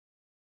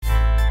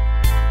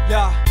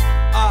Yeah.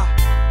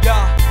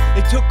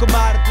 They took them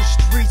out of the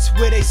streets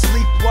where they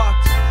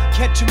sleepwalked.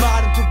 Catch them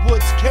out of the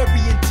woods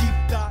carrying deep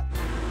thought.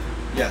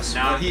 Yes,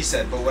 what he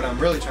said, but what I'm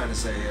really trying to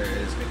say here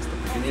is,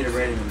 if you need a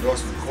rating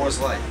endorsement, Coors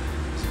Light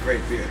is a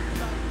great beer.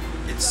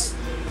 It's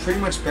pretty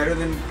much better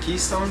than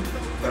Keystone,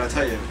 but I'll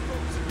tell you,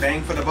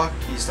 bang for the buck,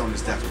 Keystone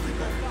is definitely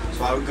better.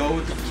 So I would go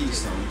with the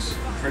Keystones,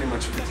 pretty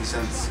much 50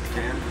 cents a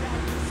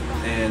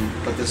can.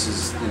 But this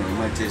is, you know, it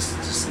might taste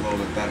just a little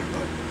bit better,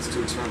 but it's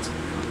too expensive.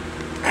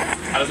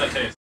 How does that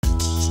taste?